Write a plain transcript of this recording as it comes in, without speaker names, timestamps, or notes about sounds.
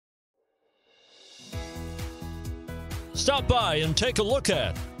Stop by and take a look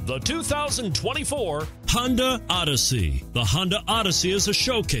at the 2024 Honda Odyssey. The Honda Odyssey is a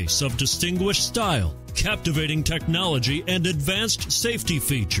showcase of distinguished style, captivating technology, and advanced safety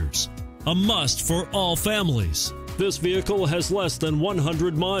features. A must for all families. This vehicle has less than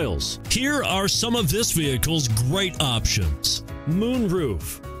 100 miles. Here are some of this vehicle's great options: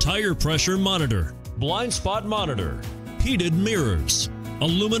 moonroof, tire pressure monitor, blind spot monitor, heated mirrors,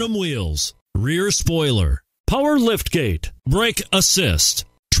 aluminum wheels, rear spoiler, power liftgate, brake assist,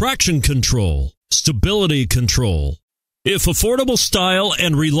 traction control, stability control. If affordable style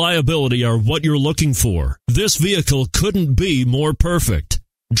and reliability are what you're looking for, this vehicle couldn't be more perfect.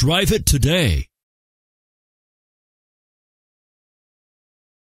 Drive it today.